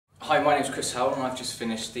Hi, my name is Chris Howell and I've just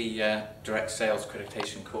finished the Direct Sales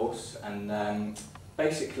Accreditation course, and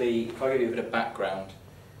basically, if I give you a bit of background,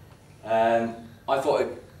 I thought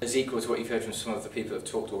it was equal to what you've heard from some of the people that have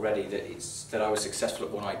talked already, that I was successful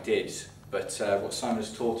at what I did, but what Simon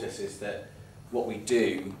has taught us is that what we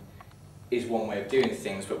do is one way of doing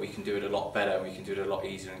things, but we can do it a lot better and we can do it a lot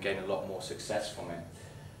easier and gain a lot more success from it.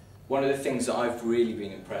 One of the things that I've really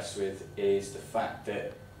been impressed with is the fact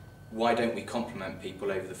that why don't we compliment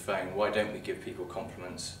people over the phone? Why don't we give people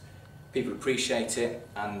compliments? People appreciate it,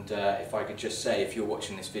 and if I could just say, if you're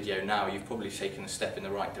watching this video now, you've probably taken a step in the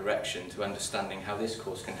right direction to understanding how this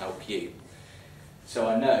course can help you. So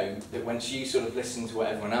I know that once you sort of listen to what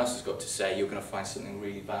everyone else has got to say, you're going to find something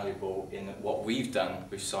really valuable in what we've done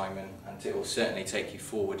with Simon, and it will certainly take you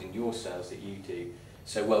forward in your sales that you do.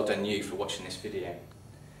 So well done you for watching this video.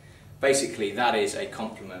 Basically, that is a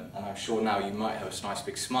compliment, and I'm sure now you might have a nice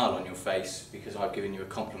big smile on your face because I've given you a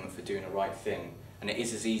compliment for doing the right thing. And it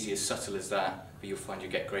is as easy as subtle as that, but you'll find you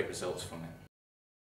get great results from it.